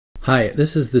Hi,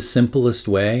 this is the simplest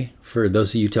way for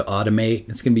those of you to automate.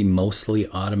 It's going to be mostly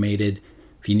automated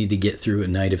if you need to get through a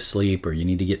night of sleep or you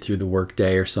need to get through the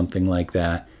workday or something like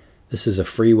that. This is a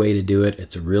free way to do it.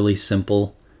 It's really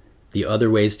simple. The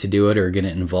other ways to do it are going to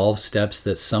involve steps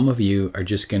that some of you are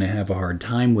just going to have a hard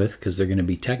time with because they're going to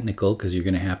be technical, because you're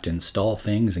going to have to install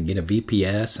things and get a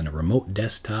VPS and a remote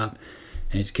desktop,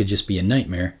 and it could just be a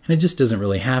nightmare. And it just doesn't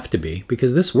really have to be,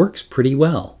 because this works pretty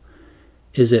well.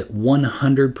 Is it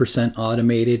 100%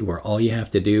 automated where all you have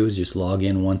to do is just log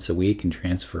in once a week and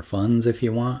transfer funds if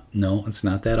you want? No, it's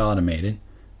not that automated,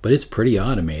 but it's pretty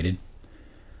automated.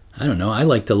 I don't know, I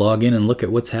like to log in and look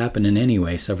at what's happening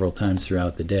anyway several times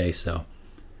throughout the day, so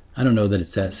I don't know that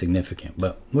it's that significant.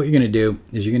 But what you're going to do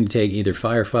is you're going to take either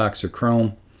Firefox or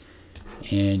Chrome,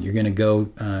 and you're going to go,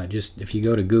 if you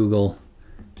go to Google,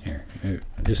 here,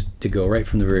 just to go right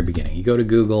from the very beginning, you go to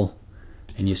Google,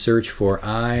 and you search for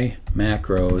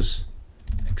iMacros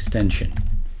extension,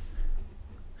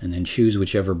 and then choose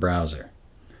whichever browser.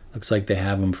 Looks like they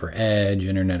have them for Edge,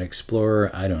 Internet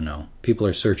Explorer, I don't know. People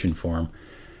are searching for them.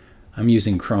 I'm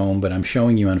using Chrome, but I'm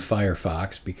showing you on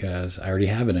Firefox because I already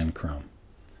have it in Chrome.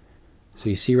 So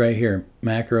you see right here,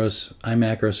 macros,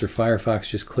 iMacros or Firefox,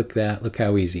 just click that. Look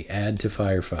how easy. Add to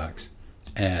Firefox.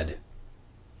 Add.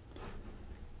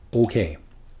 Okay.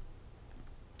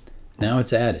 Now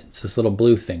it's added. It's this little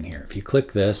blue thing here. If you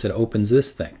click this, it opens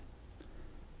this thing.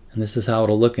 And this is how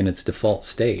it'll look in its default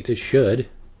state. It should.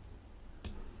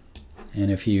 And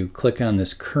if you click on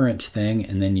this current thing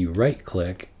and then you right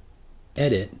click,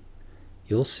 edit,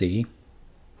 you'll see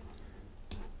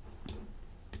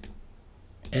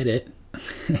edit.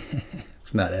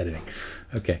 It's not editing.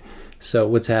 Okay. So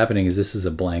what's happening is this is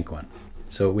a blank one.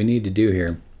 So what we need to do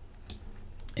here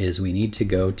is we need to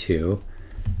go to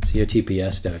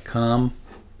COTPS.com,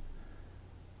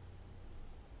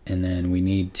 and then we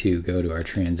need to go to our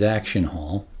transaction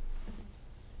hall.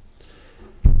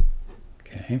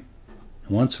 Okay, and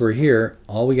once we're here,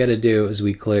 all we got to do is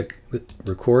we click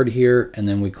record here, and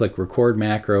then we click record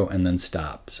macro and then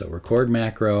stop. So record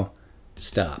macro,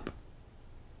 stop.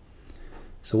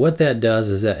 So what that does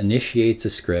is that initiates a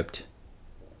script,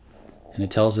 and it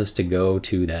tells us to go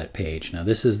to that page. Now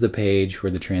this is the page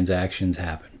where the transactions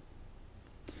happen.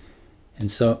 And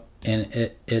so,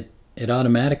 it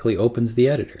automatically opens the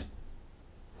editor.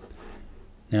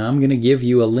 Now I'm going to give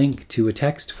you a link to a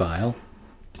text file.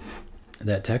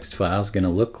 That text file is going to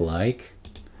look like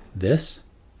this.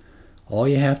 All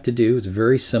you have to do is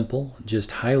very simple.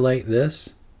 Just highlight this.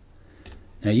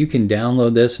 Now you can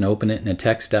download this and open it in a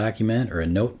text document or a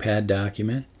notepad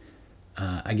document.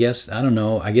 I don't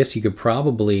know, I guess you could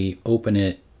probably open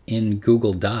it in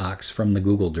Google Docs from the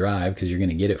Google Drive, because you're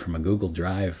going to get it from a Google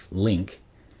Drive link.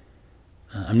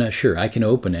 I'm not sure. I can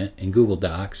open it in Google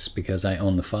Docs because I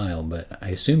own the file, but I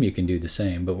assume you can do the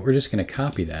same. But we're just going to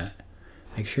copy that,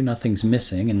 make sure nothing's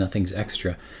missing and nothing's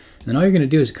extra. And then all you're going to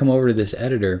do is come over to this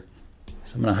editor.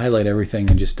 So I'm going to highlight everything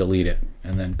and just delete it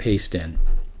and then paste in.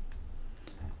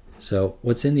 So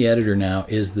what's in the editor now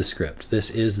is the script.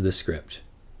 This is the script.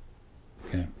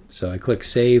 Okay, so I click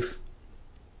save.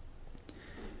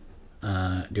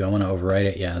 Do I want to overwrite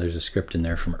it? Yeah, there's a script in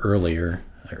there from an earlier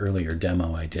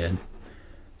demo I did.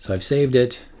 So I've saved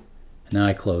it, and now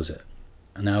I close it.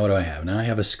 And now what do I have? Now I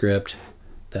have a script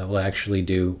that will actually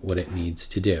do what it needs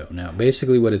to do. Now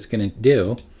basically what it's going to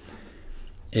do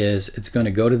is it's going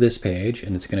to go to this page,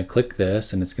 and it's going to click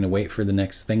this, and it's going to wait for the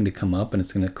next thing to come up, and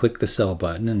it's going to click the sell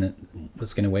button, and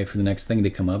it's going to wait for the next thing to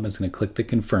come up, and it's going to click the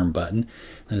confirm button,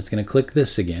 then it's going to click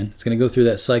this again. It's going to go through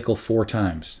that cycle 4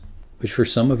 times. Which for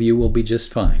some of you will be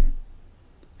just fine.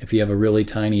 If you have a really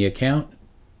tiny account,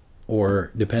 or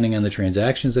depending on the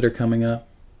transactions that are coming up,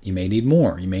 you may need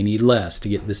more, you may need less to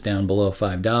get this down below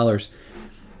 $5.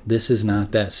 This is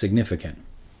not that significant.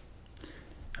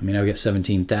 I mean, I've got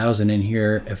 17,000 in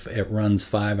here. If it runs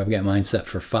 5, I've got mine set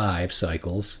for 5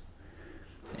 cycles.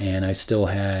 And I still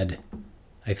had,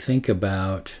 I think,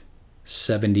 about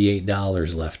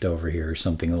 $78 left over here or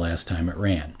something the last time it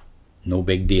ran. No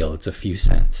big deal, it's a few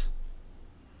cents.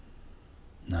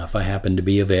 Now if I happen to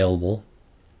be available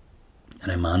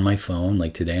and I'm on my phone,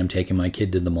 like today I'm taking my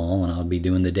kid to the mall and I'll be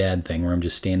doing the dad thing where I'm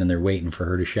just standing there waiting for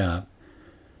her to shop,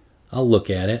 I'll look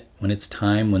at it when it's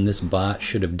time, when this bot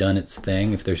should have done its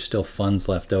thing. If there's still funds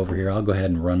left over here, I'll go ahead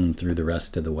and run them through the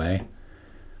rest of the way.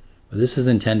 But this is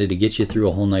intended to get you through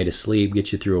a whole night of sleep,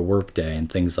 get you through a work day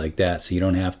and things like that, so you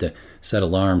don't have to set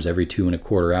alarms every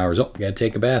 2¼ hours. Oh, gotta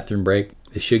take a bathroom break.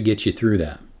 This should get you through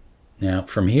that. Now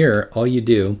from here, all you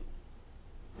do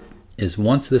is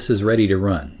once this is ready to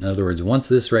run, in other words, once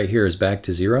this right here is back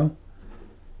to 0,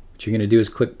 What you're going to do is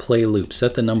click play loop.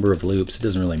 Set the number of loops. It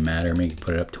doesn't really matter. Maybe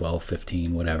put it up 12,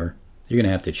 15, whatever. You're going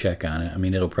to have to check on it. I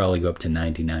mean, it'll probably go up to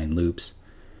 99 loops.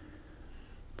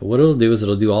 But what it'll do is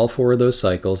it'll do all 4 of those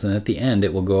cycles, and at the end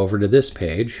it will go over to this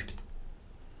page,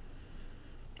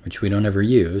 which we don't ever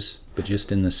use, but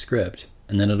just in the script,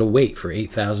 and then it'll wait for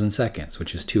 8,000 seconds,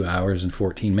 which is 2 hours and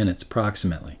 14 minutes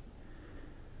approximately.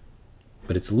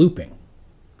 But it's looping.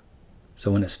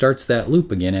 So when it starts that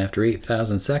loop again after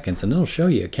 8,000 seconds, and it'll show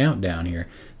you a countdown here,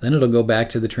 then it'll go back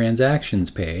to the transactions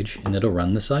page and it'll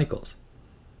run the cycles.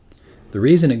 The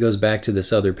reason it goes back to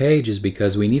this other page is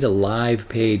because we need a live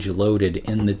page loaded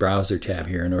in the browser tab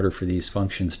here in order for these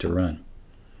functions to run.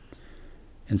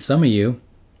 And some of you,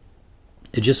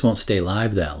 it just won't stay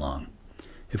live that long.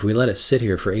 If we let it sit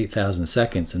here for 8,000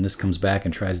 seconds and this comes back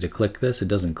and tries to click this, it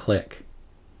doesn't click.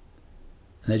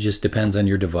 And it just depends on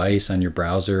your device, on your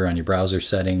browser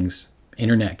settings,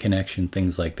 internet connection,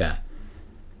 things like that.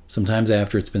 Sometimes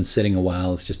after it's been sitting a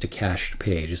while, it's just a cached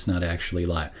page. It's not actually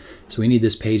live. So we need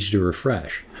this page to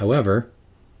refresh. However,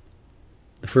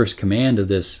 the first command of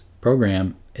this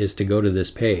program is to go to this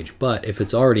page. But if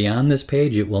it's already on this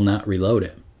page, it will not reload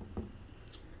it.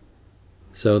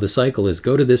 So the cycle is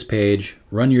go to this page,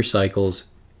 run your cycles,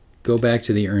 go back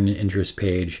to the earn interest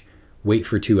page, wait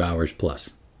for 2 hours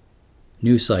plus.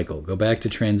 New cycle, go back to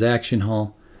transaction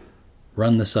hall,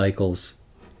 run the cycles,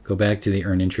 go back to the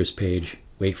earn interest page,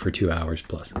 wait for 2 hours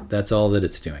plus. That's all that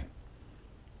it's doing.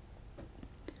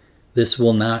 This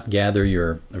will not gather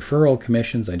your referral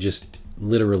commissions. I just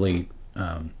literally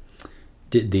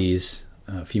did these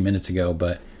a few minutes ago,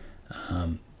 but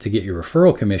to get your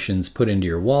referral commissions put into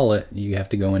your wallet, you have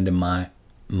to go into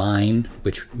mine,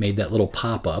 which made that little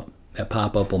pop-up. That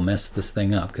pop-up will mess this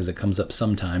thing up because it comes up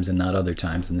sometimes and not other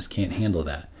times, and this can't handle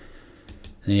that.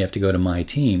 Then you have to go to My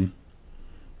Team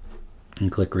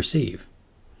and click Receive.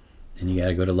 And you got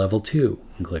to go to level 2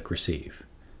 and click Receive.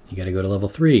 You got to go to level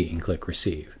 3 and click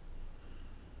Receive.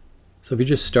 So if you're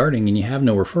just starting and you have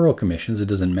no referral commissions, it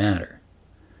doesn't matter.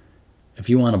 If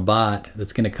you want a bot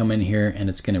that's going to come in here and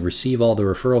it's going to receive all the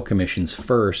referral commissions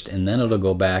first, and then it'll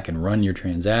go back and run your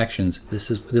transactions,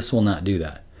 this will not do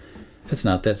that. It's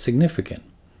not that significant.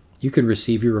 You could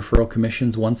receive your referral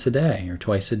commissions once a day or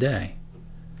twice a day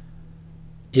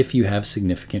if you have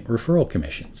significant referral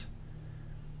commissions.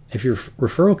 If your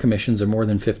referral commissions are more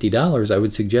than $50, I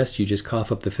would suggest you just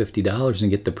cough up the $50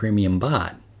 and get the premium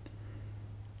bot,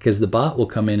 because the bot will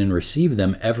come in and receive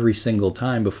them every single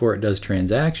time before it does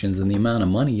transactions, and the amount of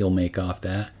money you'll make off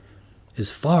that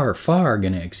is far, far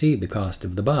going to exceed the cost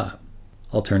of the bot.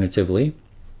 Alternatively,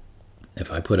 if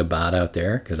I put a bot out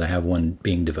there, because I have one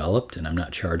being developed and I'm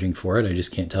not charging for it, I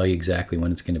just can't tell you exactly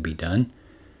when it's going to be done.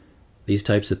 These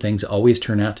types of things always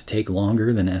turn out to take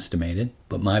longer than estimated,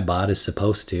 but my bot is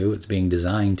supposed to. It's being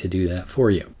designed to do that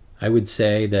for you. I would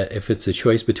say that if it's a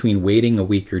choice between waiting a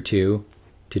week or two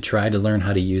to try to learn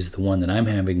how to use the one that I'm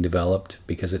having developed,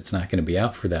 because it's not going to be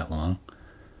out for that long,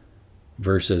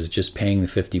 versus just paying the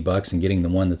 $50 and getting the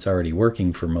one that's already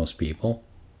working for most people,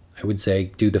 I would say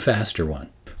do the faster one.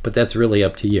 But that's really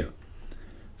up to you.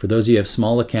 For those of you who have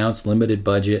small accounts, limited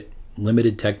budget,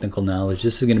 limited technical knowledge,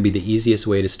 this is going to be the easiest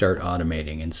way to start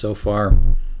automating. And so far,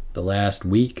 the last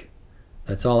week,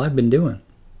 that's all I've been doing.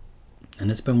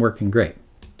 And it's been working great.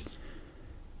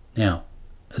 Now,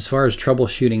 as far as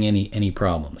troubleshooting any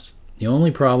problems, the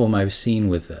only problem I've seen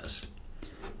with this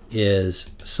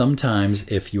is sometimes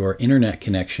if your internet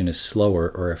connection is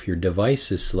slower or if your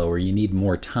device is slower, you need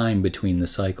more time between the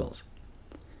cycles.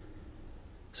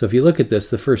 So if you look at this,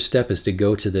 the first step is to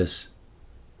go to this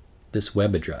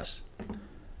web address.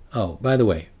 Oh, by the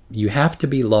way, you have to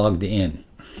be logged in.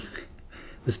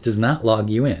 This does not log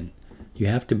you in. You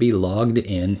have to be logged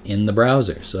in the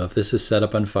browser. So if this is set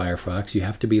up on Firefox, you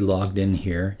have to be logged in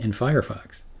here in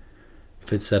Firefox.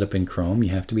 If it's set up in Chrome, you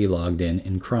have to be logged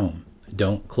in Chrome.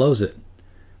 Don't close it.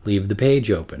 Leave the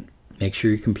page open. Make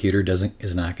sure your computer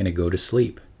is not going to go to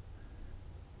sleep.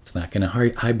 It's not going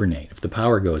to hibernate. If the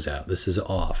power goes out, this is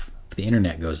off. If the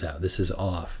internet goes out, this is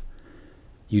off.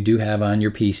 You do have on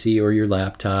your PC or your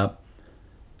laptop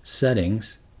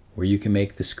settings where you can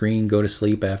make the screen go to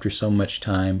sleep after so much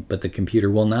time, but the computer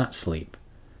will not sleep.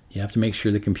 You have to make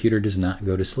sure the computer does not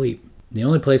go to sleep. The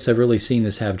only place I've really seen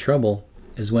this have trouble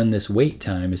is when this wait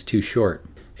time is too short.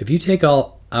 If you take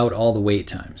out all the wait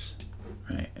times,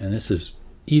 right, and this is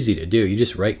easy to do, you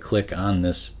just right-click on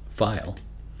this file,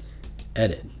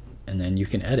 edit, and then you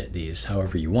can edit these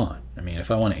however you want. I mean,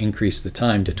 if I want to increase the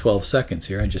time to 12 seconds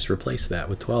here, I just replace that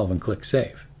with 12 and click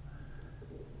Save.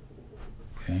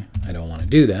 Okay, I don't want to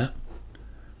do that.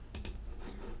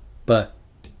 But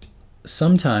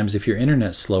sometimes if your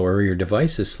internet's slower or your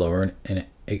device is slower and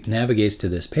it navigates to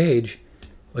this page,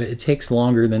 but it takes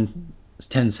longer than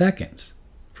 10 seconds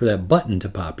for that button to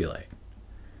populate.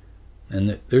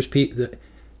 And there's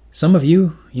some of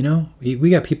you, you know, we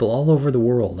got people all over the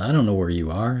world. I don't know where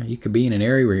you are. You could be in an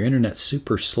area where your internet's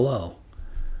super slow.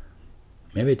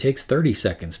 Maybe it takes 30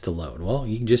 seconds to load. Well,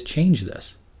 you can just change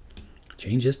this.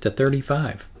 Change this to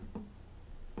 35.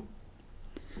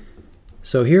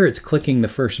 So here it's clicking the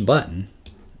first button,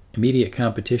 immediate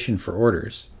competition for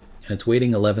orders, and it's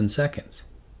waiting 11 seconds.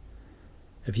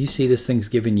 If you see this thing's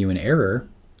giving you an error,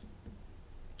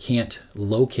 can't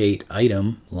locate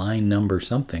item, line number,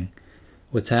 something,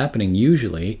 what's happening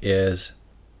usually is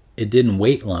it didn't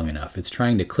wait long enough. It's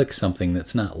trying to click something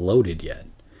that's not loaded yet.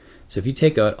 So if you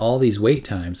take out all these wait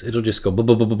times, it'll just go boom,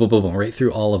 boom, boom, boom, boom, boom, right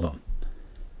through all of them.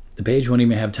 The page won't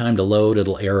even have time to load.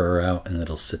 It'll error out and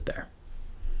it'll sit there.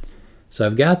 So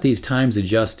I've got these times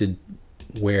adjusted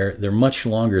where they're much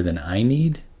longer than I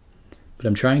need, but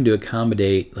I'm trying to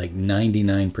accommodate like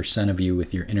 99% of you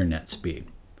with your internet speed.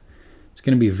 It's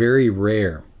going to be very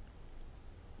rare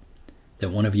that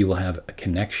one of you will have a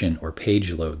connection or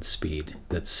page load speed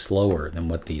that's slower than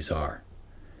what these are.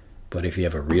 But if you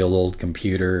have a real old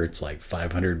computer, it's like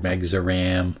 500 megs of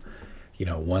RAM, you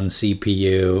know, one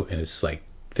CPU, and it's like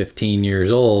 15 years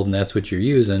old, and that's what you're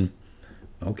using,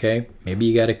 okay, maybe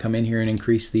you got to come in here and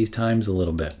increase these times a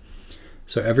little bit.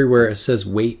 So everywhere it says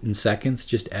wait in seconds,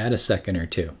 just add a second or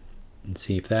two and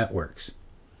see if that works.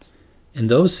 In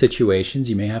those situations,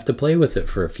 you may have to play with it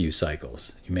for a few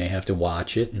cycles. You may have to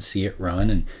watch it and see it run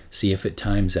and see if it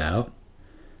times out.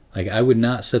 Like, I would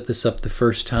not set this up the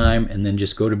first time and then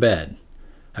just go to bed.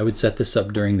 I would set this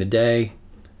up during the day,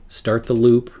 start the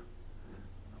loop,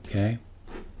 okay?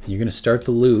 And you're going to start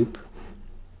the loop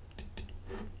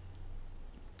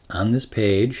on this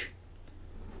page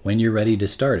when you're ready to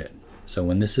start it. So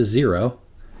when this is 0,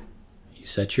 you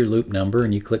set your loop number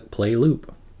and you click play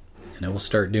loop. And it will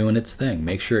start doing its thing.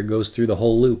 Make sure it goes through the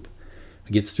whole loop. If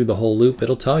it gets through the whole loop,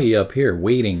 it'll tell you up here,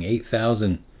 waiting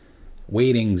 8,000,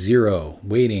 waiting 0,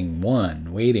 waiting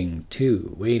 1, waiting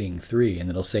 2, waiting 3, and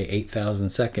it'll say 8,000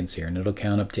 seconds here, and it'll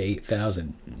count up to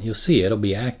 8,000. You'll see it'll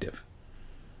be active.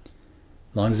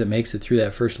 As long as it makes it through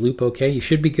that first loop okay, you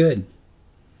should be good.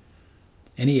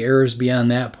 Any errors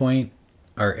beyond that point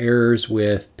are errors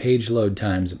with page load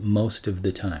times most of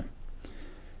the time.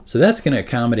 So that's going to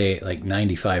accommodate like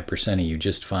 95% of you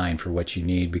just fine for what you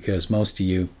need, because most of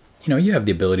you, you know, you have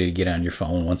the ability to get on your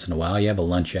phone once in a while. You have a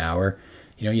lunch hour.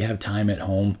 You know, you have time at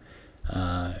home,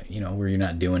 you know, where you're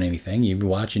not doing anything. You're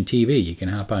watching TV. You can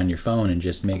hop on your phone and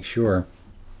just make sure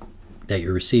that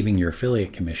you're receiving your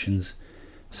affiliate commissions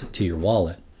to your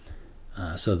wallet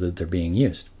so that they're being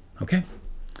used. Okay?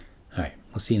 All right.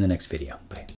 We'll see you in the next video. Bye.